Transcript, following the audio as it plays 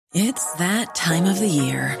It's that time of the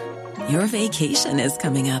year. Your vacation is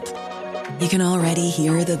coming up. You can already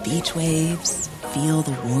hear the beach waves, feel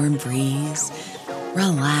the warm breeze,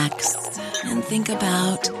 relax, and think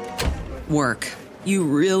about work. You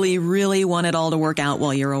really, really want it all to work out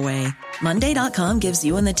while you're away. Monday.com gives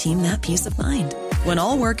you and the team that peace of mind. When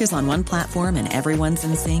all work is on one platform and everyone's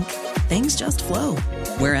in sync, things just flow.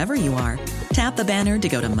 Wherever you are, tap the banner to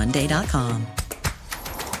go to Monday.com.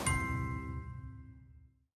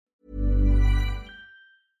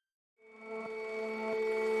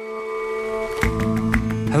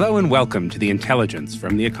 Hello and welcome to The Intelligence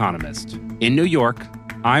from The Economist. In New York,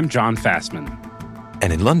 I'm John Fassman.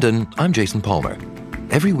 And in London, I'm Jason Palmer.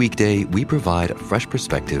 Every weekday, we provide a fresh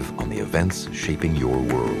perspective on the events shaping your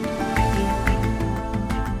world.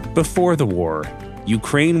 Before the war,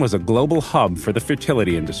 Ukraine was a global hub for the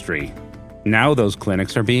fertility industry. Now those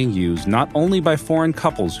clinics are being used not only by foreign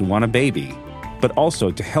couples who want a baby, but also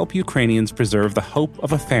to help Ukrainians preserve the hope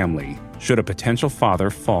of a family should a potential father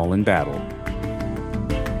fall in battle.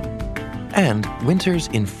 And winters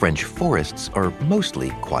in French forests are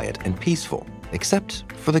mostly quiet and peaceful, except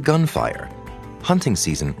for the gunfire. Hunting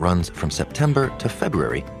season runs from September to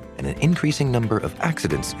February, and an increasing number of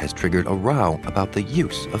accidents has triggered a row about the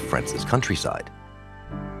use of France's countryside.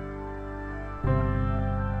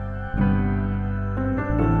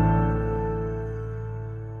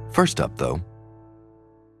 First up, though,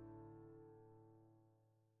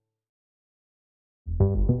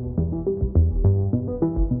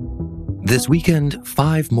 this weekend,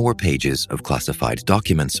 5 more pages of classified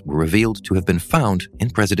documents were revealed to have been found in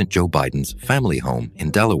President Joe Biden's family home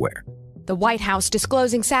in Delaware. The White House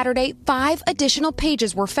disclosing Saturday 5 additional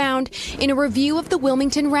pages were found in a review of the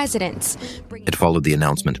Wilmington residence. It followed the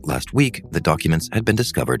announcement last week that documents had been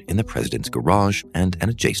discovered in the president's garage and an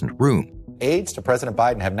adjacent room. Aides to President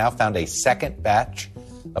Biden have now found a second batch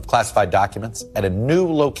of classified documents at a new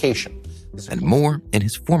location. And more in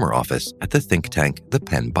his former office at the think tank, the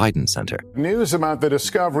Penn Biden Center. News about the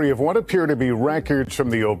discovery of what appear to be records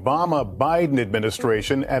from the Obama-Biden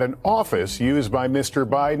administration at an office used by Mr.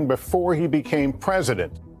 Biden before he became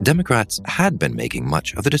president. Democrats had been making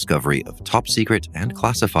much of the discovery of top-secret and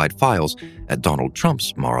classified files at Donald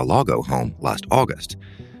Trump's Mar-a-Lago home last August.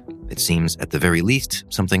 It seems, at the very least,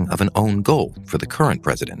 something of an own goal for the current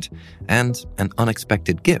president, and an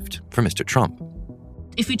unexpected gift for Mr. Trump.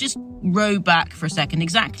 If we just row back for a second,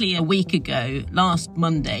 exactly a week ago, last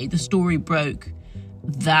Monday, the story broke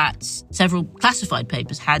that several classified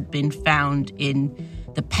papers had been found in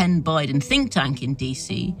the Penn Biden think tank in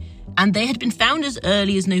D.C., and they had been found as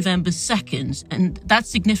early as November 2nd, and that's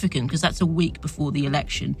significant because that's a week before the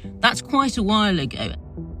election. That's quite a while ago.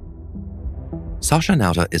 Sasha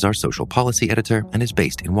Nauta is our social policy editor and is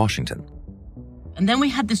based in Washington. And then we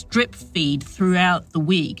had this drip feed throughout the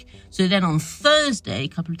week. So then on Thursday, a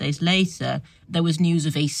couple of days later, there was news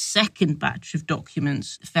of a second batch of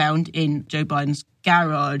documents found in Joe Biden's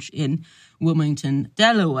garage in Wilmington,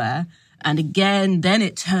 Delaware. And again, then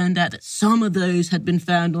it turned out that some of those had been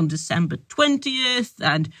found on December 20th,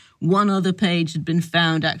 and one other page had been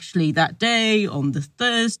found actually that day on the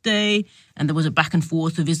Thursday. And there was a back and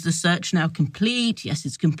forth of, is the search now complete? Yes,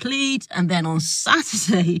 it's complete. And then on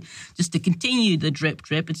Saturday, just to continue the drip,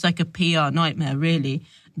 it's like a PR nightmare, really.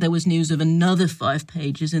 There was news of another 5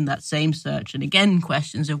 pages in that same search. And again,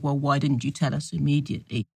 questions of, well, why didn't you tell us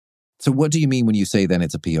immediately? So what do you mean when you say then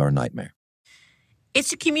it's a PR nightmare?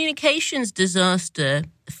 It's a communications disaster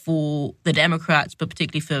for the Democrats, but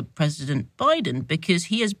particularly for President Biden, because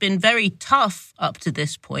he has been very tough up to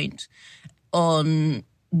this point on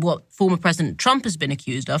what former President Trump has been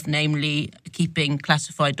accused of, namely keeping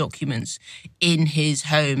classified documents in his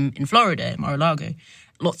home in Florida, Mar-a-Lago.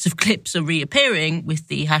 Lots of clips are reappearing with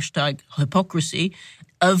the hashtag hypocrisy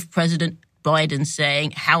of President Biden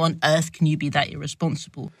saying, how on earth can you be that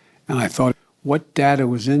irresponsible? And I thought, what data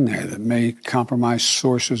was in there that may compromise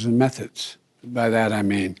sources and methods? By that, I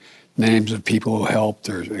mean names of people who helped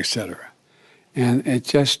or et cetera. And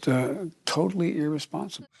it's just totally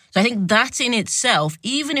irresponsible. So I think that in itself,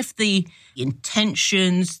 even if the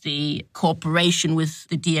intentions, the cooperation with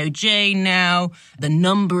the DOJ now, the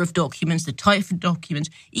number of documents, the type of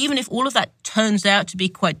documents, even if all of that turns out to be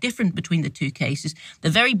quite different between the two cases, the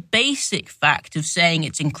very basic fact of saying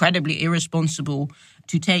it's incredibly irresponsible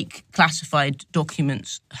to take classified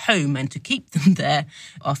documents home and to keep them there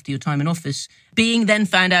after your time in office, being then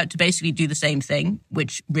found out to basically do the same thing,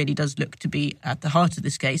 which really does look to be at the heart of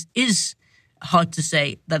this case, is hard to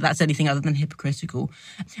say that that's anything other than hypocritical.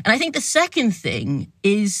 And I think the second thing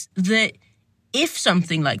is that if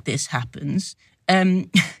something like this happens,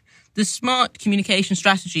 the smart communication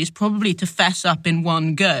strategy is probably to fess up in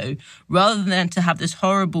one go rather than to have this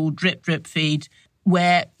horrible drip feed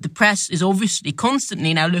where the press is obviously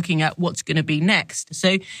constantly now looking at what's going to be next.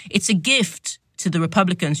 So it's a gift to the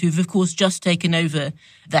Republicans who've, of course, just taken over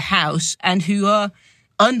the House and who are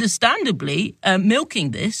understandably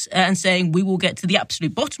milking this and saying we will get to the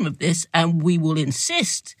absolute bottom of this and we will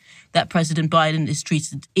insist that President Biden is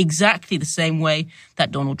treated exactly the same way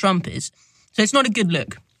that Donald Trump is. So it's not a good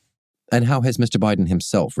look. And how has Mr. Biden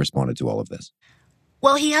himself responded to all of this?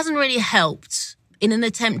 Well, he hasn't really helped. In an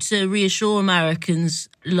attempt to reassure Americans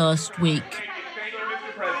last week,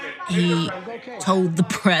 he told the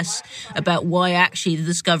press about why actually the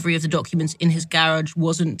discovery of the documents in his garage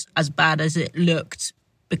wasn't as bad as it looked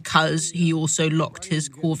because he also locked his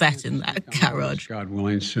Corvette in that garage. God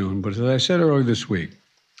willing, soon. But as I said earlier this week,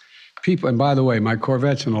 people, and by the way, my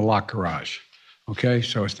Corvette's in a locked garage, okay?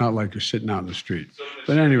 So it's not like you're sitting out in the street.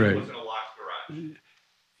 But at any rate,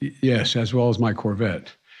 yes, as well as my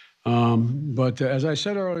Corvette. But as I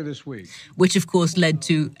said earlier this week... Which, of course, led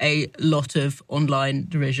to a lot of online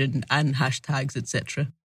derision and hashtags,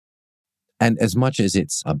 etc. And as much as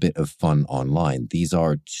it's a bit of fun online, these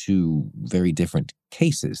are two very different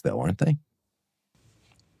cases, though, aren't they?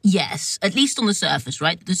 Yes, at least on the surface,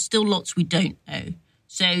 right? There's still lots we don't know.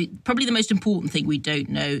 So probably the most important thing we don't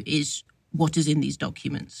know is what is in these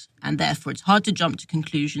documents. And therefore, it's hard to jump to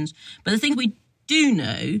conclusions. But the thing we do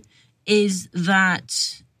know is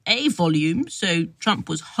that a volume, so Trump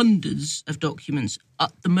was hundreds of documents.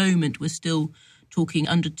 At the moment, we're still talking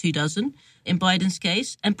under 2 dozen in Biden's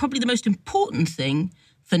case. And probably the most important thing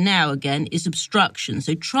for now, again, is obstruction.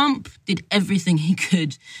 So Trump did everything he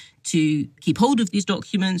could to keep hold of these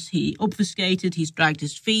documents. He obfuscated, he's dragged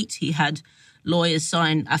his feet. He had lawyers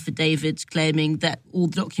sign affidavits claiming that all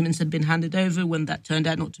the documents had been handed over when that turned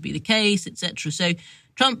out not to be the case, etc. So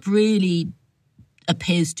Trump really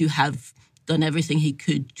appears to have done everything he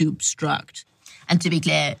could to obstruct. And to be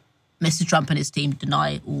clear, Mr. Trump and his team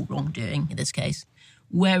deny all wrongdoing in this case.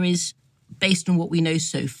 Whereas, based on what we know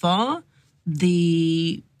so far,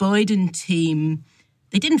 the Biden team,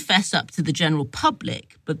 they didn't fess up to the general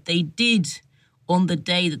public, but they did, on the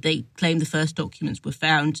day that they claimed the first documents were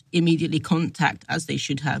found, immediately contact, as they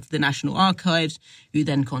should have, the National Archives, who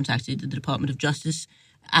then contacted the Department of Justice.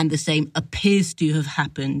 And the same appears to have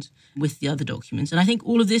happened with the other documents. And I think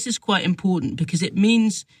all of this is quite important because it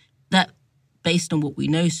means that, based on what we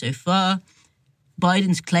know so far,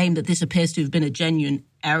 Biden's claim that this appears to have been a genuine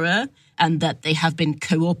error and that they have been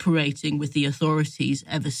cooperating with the authorities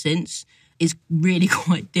ever since is really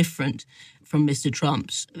quite different from Mr.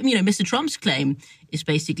 Trump's. You know, Mr. Trump's claim is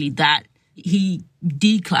basically that he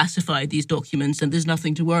declassified these documents and there's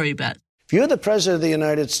nothing to worry about. If you're the president of the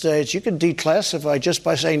United States, you can declassify just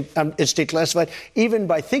by saying it's declassified, even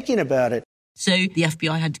by thinking about it. So the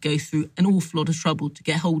FBI had to go through an awful lot of trouble to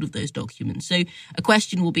get hold of those documents. So a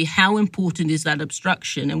question will be, how important is that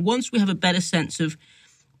obstruction? And once we have a better sense of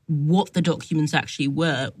what the documents actually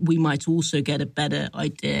were, we might also get a better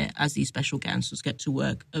idea as these special counsels get to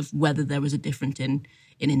work of whether there was a difference in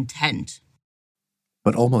intent.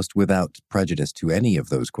 But almost without prejudice to any of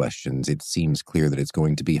those questions, it seems clear that it's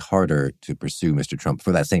going to be harder to pursue Mr. Trump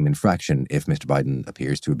for that same infraction if Mr. Biden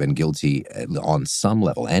appears to have been guilty on some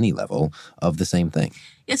level, any level, of the same thing.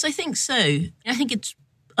 Yes, I think so. I think it's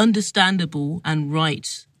understandable and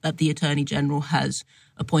right that the Attorney General has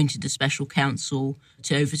appointed a special counsel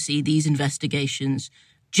to oversee these investigations,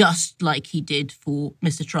 just like he did for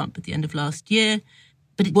Mr. Trump at the end of last year.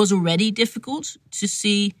 But it was already difficult to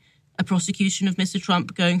see a prosecution of Mr.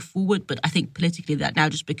 Trump going forward. But I think politically that now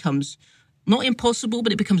just becomes not impossible,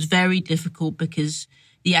 but it becomes very difficult because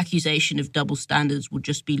the accusation of double standards will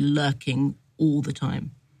just be lurking all the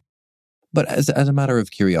time. But as a matter of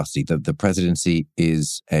curiosity, the presidency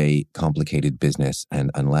is a complicated business, and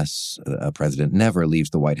unless a president never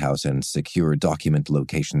leaves the White House and secure document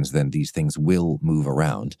locations, then these things will move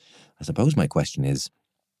around. I suppose my question is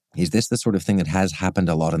this the sort of thing that has happened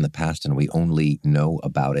a lot in the past and we only know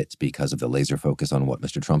about it because of the laser focus on what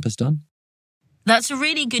Mr. Trump has done? That's a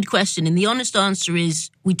really good question. And the honest answer is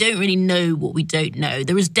we don't really know what we don't know.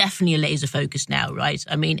 There is definitely a laser focus now, right?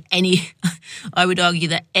 I mean, I would argue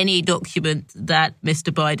that any document that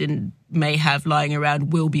Mr. Biden may have lying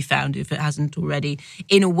around will be found if it hasn't already,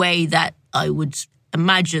 in a way that I would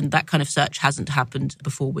imagine that kind of search hasn't happened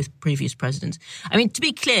before with previous presidents. I mean, to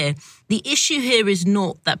be clear, the issue here is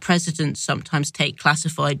not that presidents sometimes take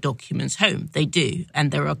classified documents home. They do, and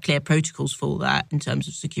there are clear protocols for that in terms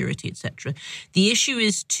of security, etc. The issue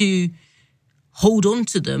is to hold on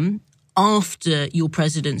to them after your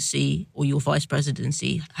presidency or your vice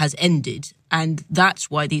presidency has ended. And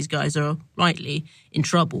that's why these guys are rightly in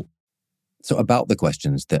trouble. So about the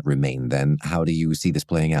questions that remain then, how do you see this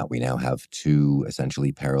playing out? We now have two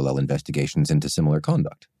essentially parallel investigations into similar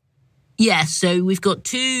conduct. Yes, so we've got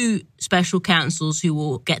two special counsels who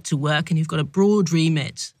will get to work and who've got a broad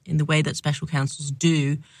remit in the way that special counsels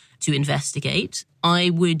do to investigate. I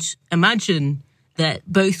would imagine that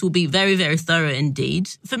both will be very, very thorough indeed.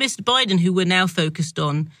 For Mr. Biden, who we're now focused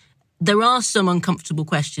on, there are some uncomfortable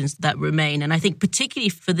questions that remain. And I think particularly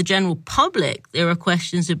for the general public, there are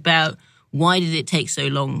questions about why did it take so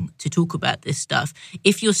long to talk about this stuff?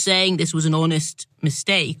 If you're saying this was an honest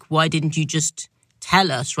mistake, why didn't you just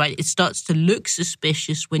tell us, right? It starts to look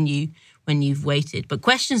suspicious when you've waited. But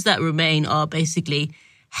questions that remain are basically,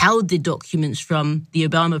 how did documents from the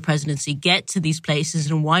Obama presidency get to these places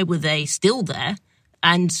and why were they still there?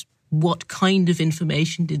 And what kind of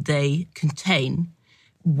information did they contain?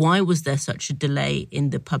 Why was there such a delay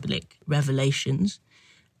in the public revelations?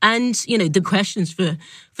 And, the questions for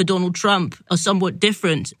Donald Trump are somewhat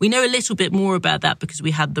different. We know a little bit more about that because we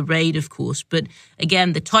had the raid, of course. But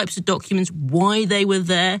again, the types of documents, why they were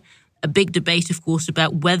there, a big debate, of course,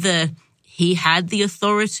 about whether he had the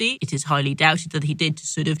authority. It is highly doubted that he did to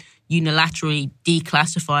sort of unilaterally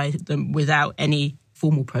declassify them without any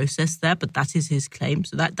formal process there. But that is his claim.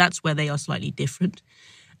 So that's where they are slightly different.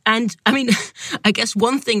 And, I guess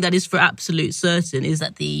one thing that is for absolute certain is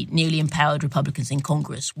that the newly empowered Republicans in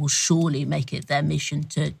Congress will surely make it their mission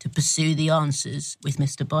to pursue the answers with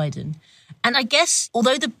Mr. Biden. And I guess,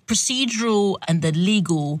 although the procedural and the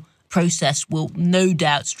legal process will no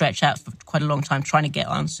doubt stretch out for quite a long time trying to get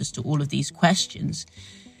answers to all of these questions,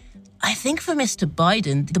 I think for Mr.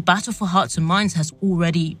 Biden, the battle for hearts and minds has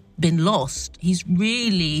already been lost. He's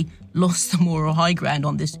really lost the moral high ground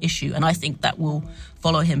on this issue, and I think that will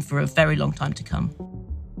follow him for a very long time to come.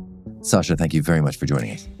 Sasha, thank you very much for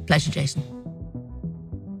joining us. Pleasure, Jason.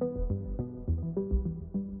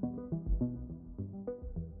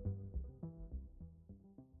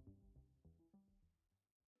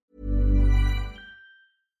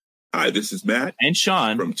 Hi, this is Matt and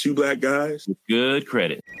Sean from Two Black Guys with Good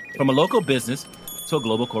Credit. From a local business to a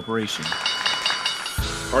global corporation,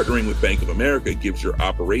 partnering with Bank of America gives your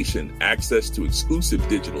operation access to exclusive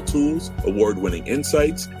digital tools, award-winning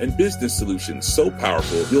insights, and business solutions so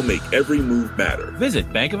powerful you'll make every move matter. Visit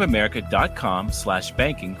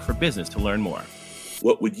bankofamerica.com/banking for business to learn more.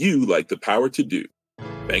 What would you like the power to do?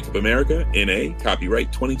 Bank of America, N.A.,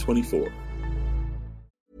 copyright 2024.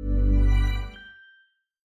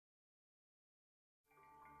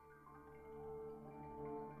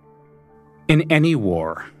 In any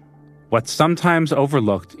war, what's sometimes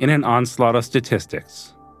overlooked in an onslaught of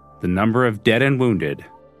statistics, the number of dead and wounded,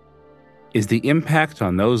 is the impact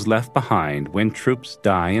on those left behind when troops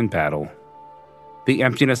die in battle, the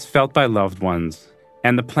emptiness felt by loved ones,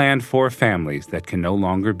 and the planned for families that can no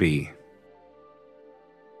longer be.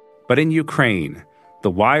 But in Ukraine,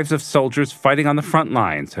 the wives of soldiers fighting on the front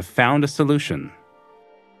lines have found a solution.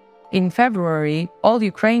 In February, all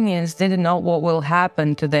Ukrainians didn't know what will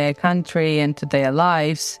happen to their country and to their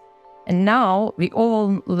lives. And now we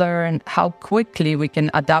all learn how quickly we can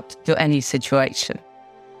adapt to any situation.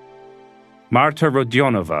 Marta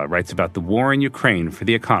Rodionova writes about the war in Ukraine for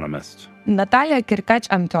The Economist. Natalia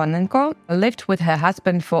Kirkaч-Antonenko lived with her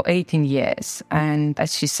husband for 18 years. And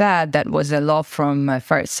as she said, that was a love from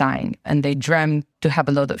first sight. And they dreamed to have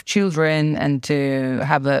a lot of children and to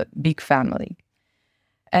have a big family.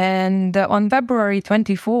 And on February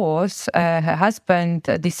 24th, her husband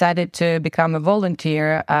decided to become a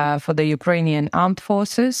volunteer for the Ukrainian armed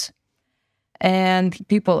forces. And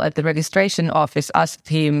people at the registration office asked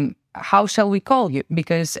him, "How shall we call you?"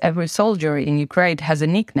 Because every soldier in Ukraine has a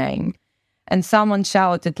nickname. And someone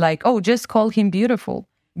shouted "Oh, just call him Beautiful."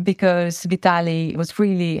 Because Vitaly was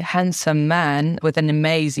really handsome man with an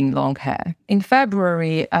amazing long hair. In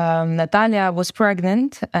February, Natalia was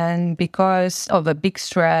pregnant, and because of a big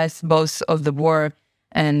stress, both of the war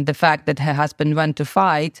and the fact that her husband went to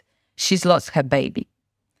fight, she's lost her baby.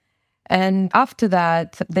 And after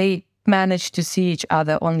that, they managed to see each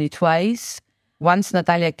other only twice. Once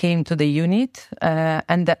Natalia came to the unit,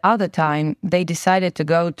 and the other time they decided to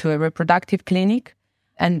go to a reproductive clinic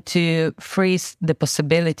and to freeze the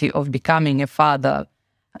possibility of becoming a father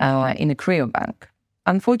in a cryobank.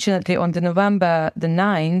 Unfortunately, on November the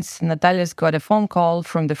 9th, Natalia's got a phone call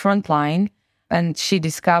from the front line, and she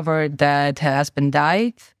discovered that her husband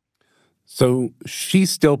died. So she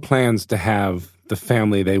still plans to have the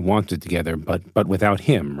family they wanted together, but without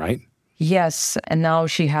him, right? Yes, and now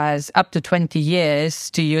she has up to 20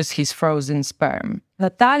 years to use his frozen sperm.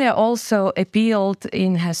 Natalia also appealed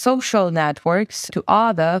in her social networks to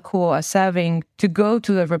others who are serving to go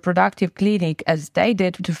to the reproductive clinic as they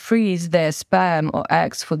did to freeze their sperm or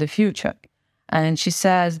eggs for the future. And she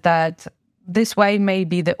says that this way may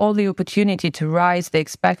be the only opportunity to raise the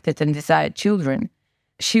expected and desired children.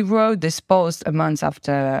 She wrote this post a month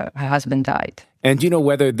after her husband died. And do you know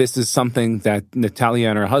whether this is something that Natalia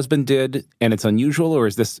and her husband did and it's unusual, or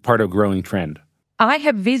is this part of a growing trend? I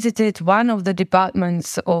have visited one of the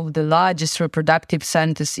departments of the largest reproductive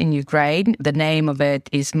centers in Ukraine. The name of it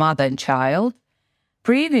is Mother and Child.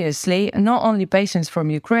 Previously, not only patients from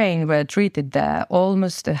Ukraine were treated there,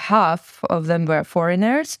 almost half of them were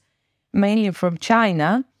foreigners, mainly from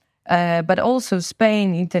China, but also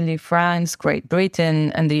Spain, Italy, France, Great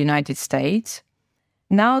Britain, and the United States.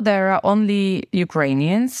 Now there are only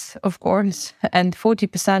Ukrainians, of course, and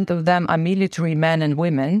 40% of them are military men and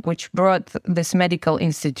women, which brought this medical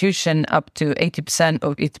institution up to 80%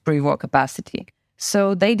 of its pre-war capacity.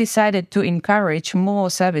 So they decided to encourage more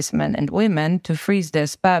servicemen and women to freeze their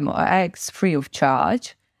sperm or eggs free of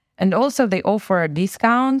charge. And also they offer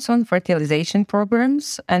discounts on fertilization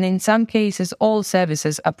programs. And in some cases, all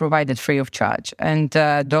services are provided free of charge. And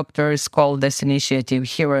doctors call this initiative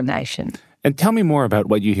Hero Nation. And tell me more about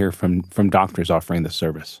what you hear from doctors offering this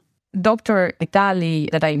service. Dr. Vitali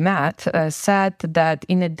that I met said that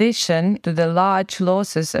in addition to the large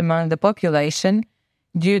losses among the population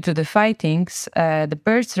due to the fightings, the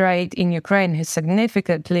birth rate in Ukraine has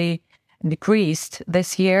significantly decreased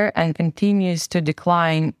this year and continues to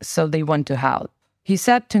decline, so they want to help. He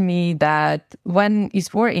said to me that when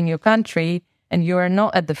it's war in your country and you are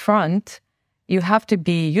not at the front, you have to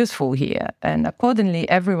be useful here. And accordingly,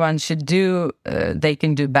 everyone should do they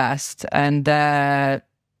can do best. And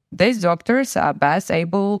these doctors are best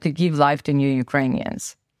able to give life to new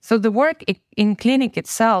Ukrainians. So the work in clinic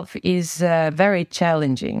itself is very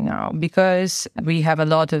challenging now because we have a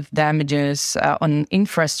lot of damages on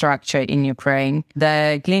infrastructure in Ukraine.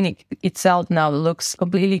 The clinic itself now looks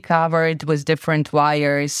completely covered with different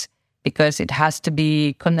wires because it has to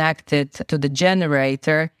be connected to the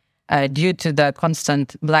generator due to the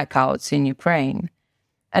constant blackouts in Ukraine.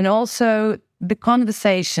 And also the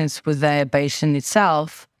conversations with the patient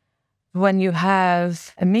itself. When you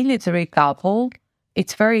have a military couple,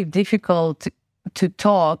 it's very difficult to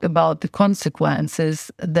talk about the consequences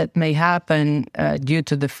that may happen due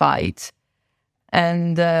to the fight.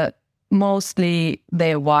 And mostly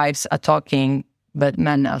their wives are talking, but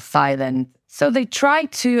men are silent. So they try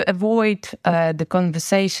to avoid the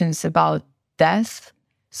conversations about death.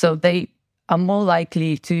 So they are more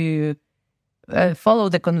likely to follow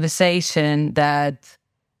the conversation that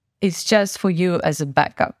is just for you as a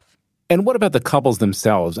backup. And what about the couples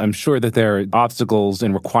themselves? I'm sure that there are obstacles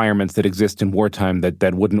and requirements that exist in wartime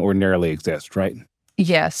that wouldn't ordinarily exist, right?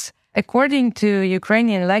 Yes. According to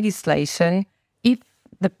Ukrainian legislation, if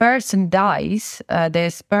the person dies, their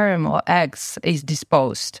sperm or eggs is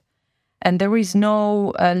disposed. And there is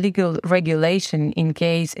no legal regulation in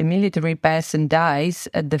case a military person dies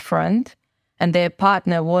at the front and their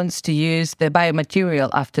partner wants to use the biomaterial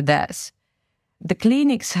after death. The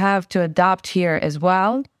clinics have to adapt here as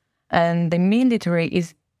well. And the military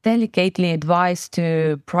is delicately advised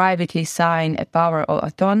to privately sign a power of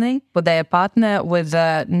attorney for their partner with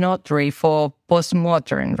a notary for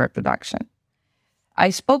post-mortem reproduction. I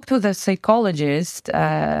spoke to the psychologist,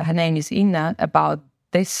 her name is Inna, about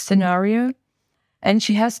this scenario, and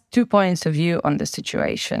she has 2 points of view on the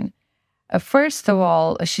situation. First of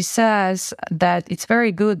all, she says that it's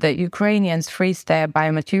very good that Ukrainians freeze their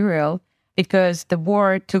biomaterial because the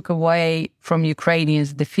war took away from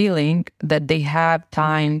Ukrainians the feeling that they have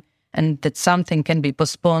time and that something can be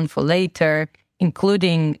postponed for later,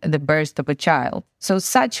 including the birth of a child. So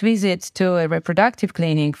such visits to a reproductive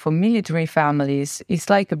clinic for military families is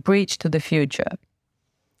like a bridge to the future.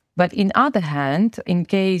 But in other hand, in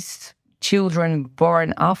case children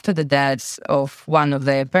born after the deaths of one of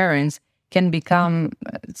their parents can become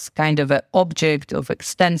kind of an object of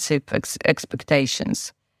extensive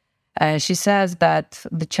expectations. She says that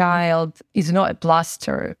the child is not a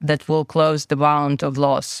plaster that will close the wound of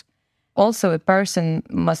loss. Also, a person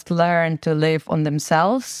must learn to live on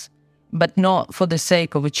themselves, but not for the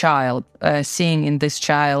sake of a child, seeing in this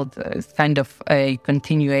child kind of a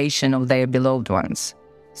continuation of their beloved ones.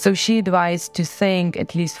 So she advised to think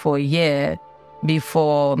at least for a year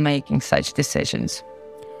before making such decisions.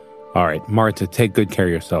 All right, Marta, take good care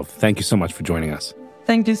of yourself. Thank you so much for joining us.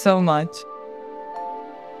 Thank you so much.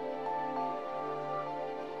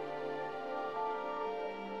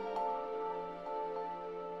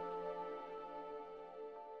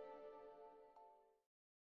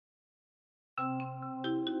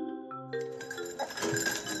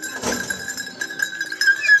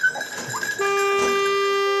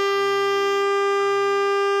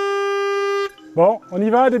 Bon, on y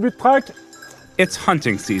va, début de track. It's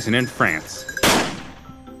hunting season in France.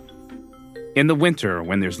 In the winter,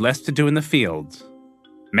 when there's less to do in the fields,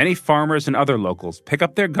 many farmers and other locals pick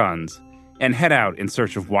up their guns and head out in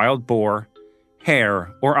search of wild boar,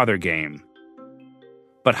 hare, or other game.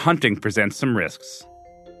 But hunting presents some risks.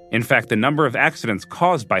 In fact, the number of accidents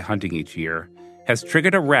caused by hunting each year has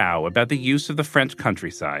triggered a row about the use of the French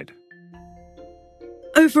countryside.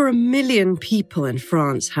 Over 1 million people in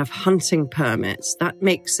France have hunting permits. That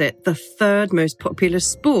makes it the third most popular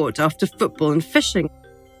sport after football and fishing.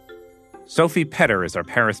 Sophie Petter is our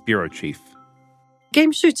Paris bureau chief.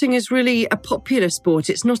 Game shooting is really a popular sport.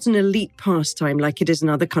 It's not an elite pastime like it is in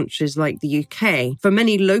other countries like the UK. For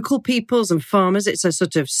many local peoples and farmers, it's a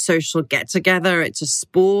sort of social get-together. It's a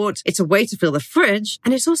sport. It's a way to fill the fridge.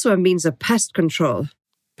 And it's also a means of pest control.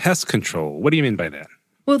 Pest control? What do you mean by that?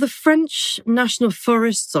 Well, the French National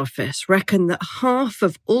Forests Office reckon that half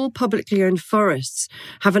of all publicly owned forests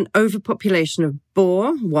have an overpopulation of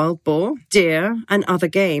boar, wild boar, deer, and other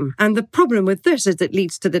game. And the problem with this is it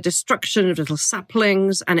leads to the destruction of little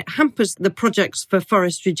saplings and it hampers the projects for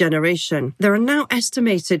forest regeneration. There are now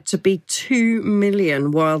estimated to be 2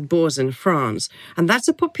 million wild boars in France, and that's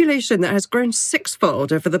a population that has grown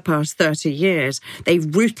sixfold over the past 30 years. They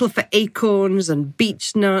rootle for acorns and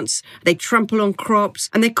beech nuts, they trample on crops,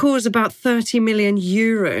 and they cause about 30 million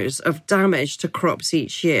euros of damage to crops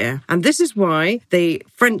each year. And this is why the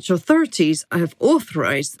French authorities have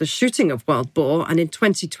authorized the shooting of wild boar, and in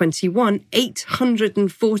 2021,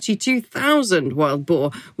 842,000 wild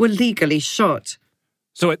boar were legally shot.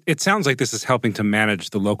 So it sounds like this is helping to manage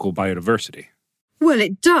the local biodiversity. Well,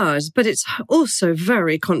 it does, but it's also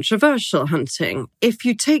very controversial hunting. If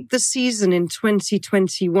you take the season in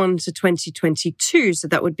 2021 to 2022, so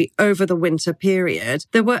that would be over the winter period,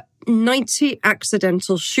 there were 90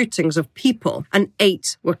 accidental shootings of people and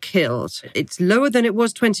 8 were killed. It's lower than it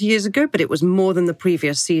was 20 years ago, but it was more than the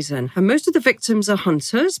previous season. And most of the victims are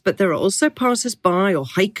hunters, but there are also passers-by or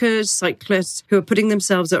hikers, cyclists who are putting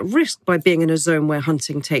themselves at risk by being in a zone where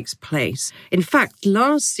hunting takes place. In fact,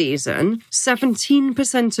 last season,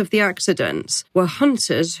 17% of the accidents were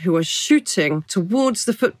hunters who were shooting towards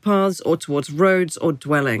the footpaths or towards roads or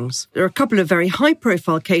dwellings. There are a couple of very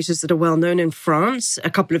high-profile cases that are well known in France.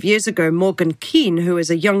 A couple of years ago, Morgan Keane, who is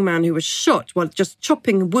a young man who was shot while just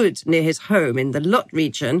chopping wood near his home in the Lot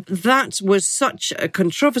region, that was such a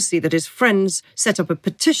controversy that his friends set up a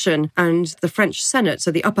petition and the French Senate,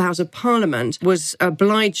 so the upper house of Parliament, was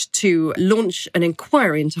obliged to launch an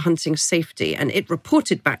inquiry into hunting safety. And it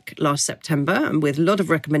reported back last September and with a lot of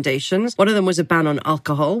recommendations. One of them was a ban on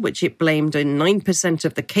alcohol, which it blamed in 9%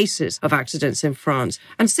 of the cases of accidents in France.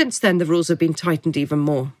 And since then, the rules have been tightened even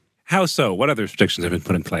more. How so? What other restrictions have been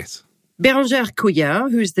put in place? Bérangère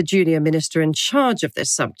Couillard, who's the junior minister in charge of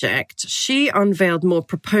this subject, she unveiled more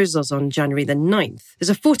proposals on January the 9th.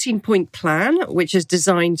 There's a 14-point plan which is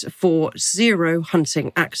designed for zero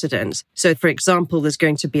hunting accidents. So, for example, there's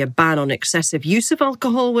going to be a ban on excessive use of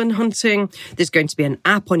alcohol when hunting. There's going to be an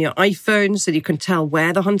app on your iPhone so you can tell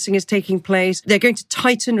where the hunting is taking place. They're going to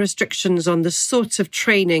tighten restrictions on the sort of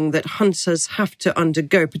training that hunters have to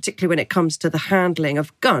undergo, particularly when it comes to the handling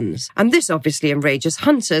of guns. And this obviously enrages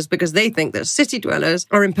hunters because they think that city dwellers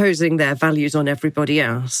are imposing their values on everybody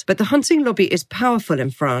else. But the hunting lobby is powerful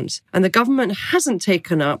in France, and the government hasn't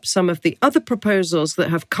taken up some of the other proposals that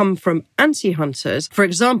have come from anti-hunters. For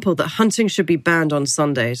example, that hunting should be banned on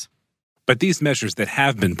Sundays. But these measures that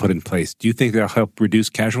have been put in place, do you think they'll help reduce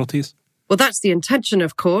casualties? Well, that's the intention,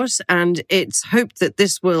 of course, and it's hoped that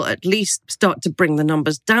this will at least start to bring the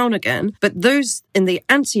numbers down again. But those in the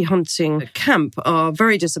anti-hunting camp are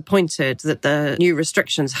very disappointed that the new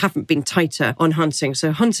restrictions haven't been tighter on hunting.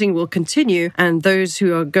 So hunting will continue, and those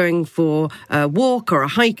who are going for a walk or a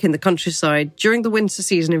hike in the countryside during the winter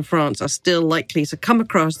season in France are still likely to come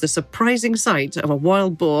across the surprising sight of a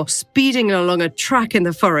wild boar speeding along a track in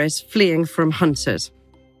the forest, fleeing from hunters.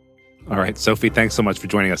 All right, Sophie, thanks so much for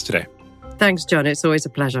joining us today. Thanks, John. It's always a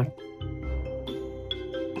pleasure.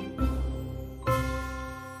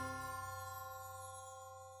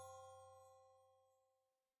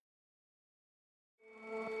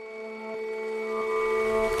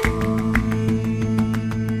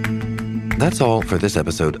 That's all for this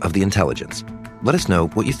episode of The Intelligence. Let us know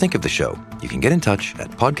what you think of the show. You can get in touch at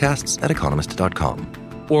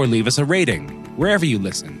podcasts@economist.com. Or leave us a rating wherever you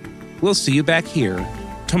listen. We'll see you back here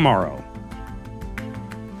tomorrow.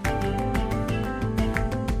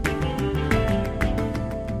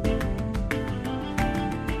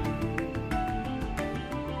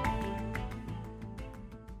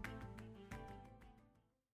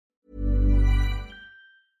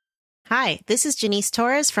 Hi, this is Janice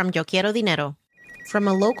Torres from Yo Quiero Dinero. From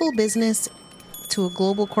a local business to a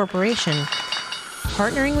global corporation,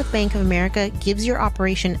 partnering with Bank of America gives your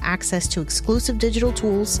operation access to exclusive digital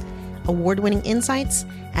tools, award-winning insights,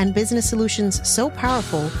 and business solutions so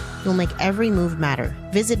powerful you'll make every move matter.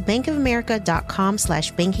 Visit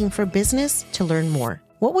bankofamerica.com/banking for business to learn more.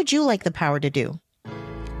 What would you like the power to do?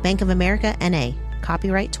 Bank of America, N.A.,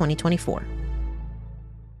 copyright 2024.